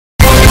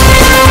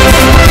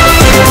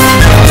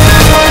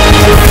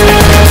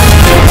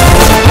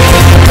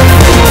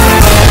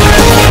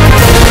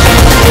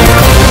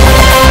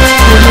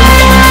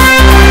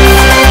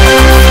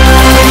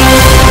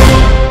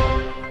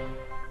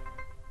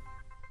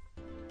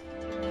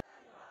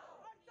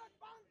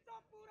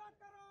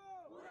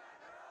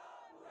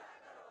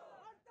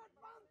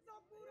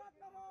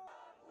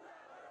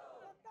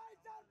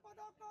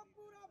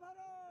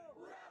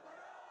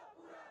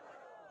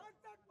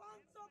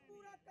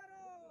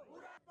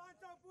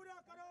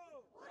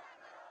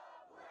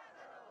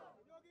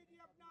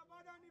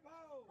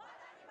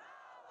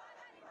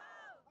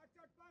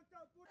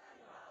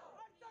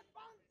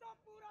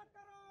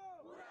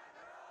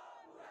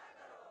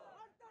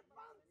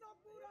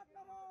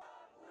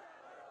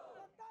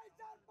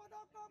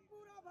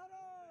पूरा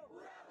भरो,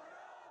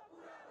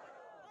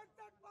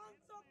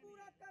 500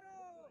 पूरा करो,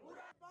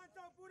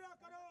 500 पूरा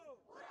करो,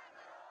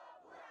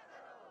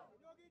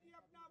 योगी जी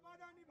अपना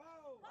वादा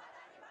निभाओ,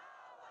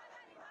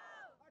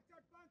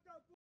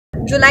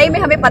 500। जुलाई में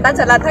हमें पता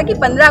चला था कि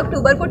 15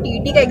 अक्टूबर को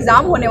टीईटी का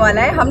एग्जाम होने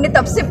वाला है। हमने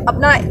तब से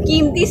अपना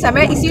कीमती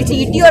समय इसी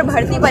टीईटी और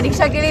भर्ती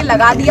परीक्षा के लिए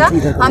लगा दिया।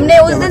 हमने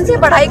उस दिन से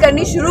पढ़ाई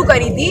करनी शुरू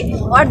करी थी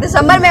और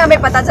दिसंबर में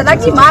हमें पता चला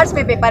कि मार्च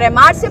में पेपर है।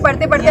 मार्च से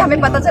पढ़ते पढ़ते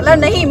हमें पता चला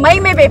नहीं मई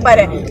में पेपर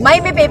है। मई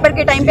में पेपर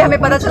के टाइम पे हमें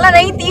पता चला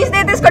नहीं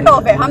 30-33 कट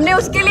ऑफ है। हमने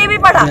उसके लिए भी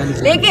पढ़ा,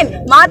 लेकिन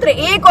मात्र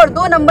 1 और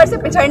 2 नंबर से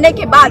पिछड़ने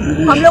के बाद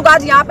हम लोग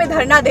आज यहाँ पे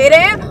धरना दे रहे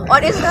हैं।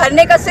 और इस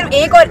धरने का सिर्फ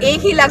एक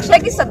ही लक्ष्य है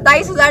कि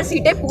 27,000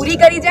 सीटें पूरी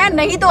करी जाए।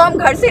 नहीं तो हम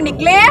घर से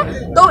निकले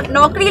हैं तो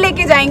नौकरी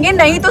लेके जाएंगे,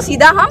 नहीं तो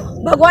सीधा हम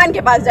भगवान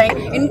के पास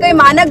जाएंगे। इनके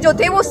मानक जो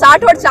थे वो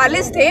 60 और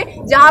 40 थे,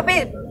 जहाँ पे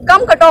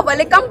कम कट ऑफ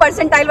वाले, कम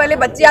परसेंटाइल वाले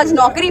बच्चे आज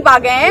नौकरी पा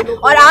गए हैं।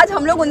 और आज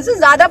हम लोग उनसे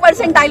ज्यादा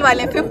परसेंटाइल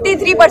वाले,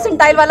 53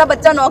 परसेंटाइल वाला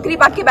बच्चा नौकरी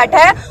पा के बैठा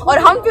है और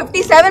हम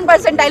 57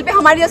 परसेंटाइल पे।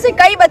 हमारे जैसे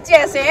कई बच्चे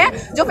ऐसे हैं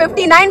जो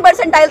 59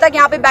 परसेंटाइल तक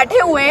यहाँ पे बैठे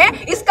हुए हैं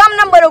इस कम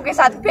नंबरों के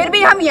साथ। फिर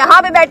भी हम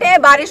यहाँ पे बैठे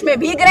हैं, बारिश में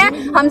भीग रहे हैं।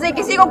 हमसे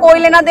किसी को कोई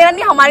लेना देना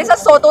नहीं, हमारे साथ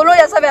सौतोलों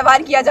जैसा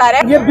व्यवहार किया जा रहा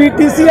है। ये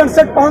बीटीसी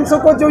 68,500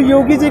 को जो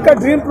योगी जी का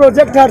ड्रीम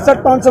प्रोजेक्ट है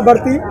 68,500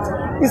 भर्ती,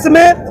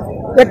 इसमें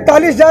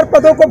 41,000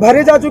 पदों को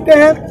भरे जा चुके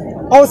हैं।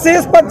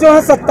 अवशेष पद जो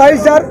है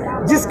 27,000,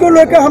 जिसको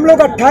लेकर हम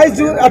लोग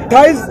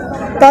 28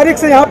 तारीख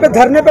से यहाँ पे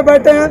धरने पे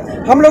बैठे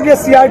हैं। हम लोग ये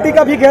सीआरटी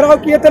का भी घेराव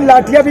किए थे,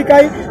 लाठियाँ भी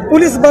खाई।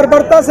 पुलिस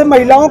बर्बरता से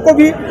महिलाओं को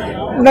भी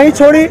नहीं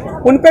छोड़ी,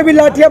 उन पे भी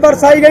लाठियाँ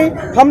बरसाई गई।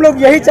 हम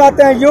लोग यही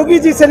चाहते हैं, योगी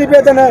जी से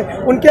निवेदन है,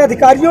 उनके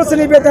अधिकारियों से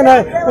निवेदन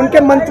है,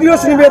 उनके मंत्रियों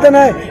से निवेदन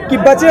है कि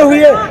बचे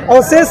हुए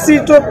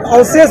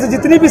अवशेष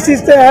जितनी भी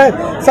सीटें हैं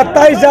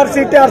 27,000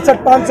 सीटें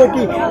 68,500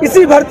 की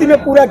इसी भर्ती में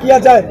पूरा किया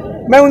जाए।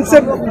 मैं उनसे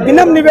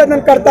विनम्र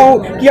निवेदन करता हूं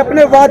कि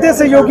अपने वादे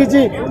से योगी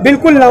जी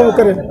बिल्कुल ना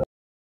करें।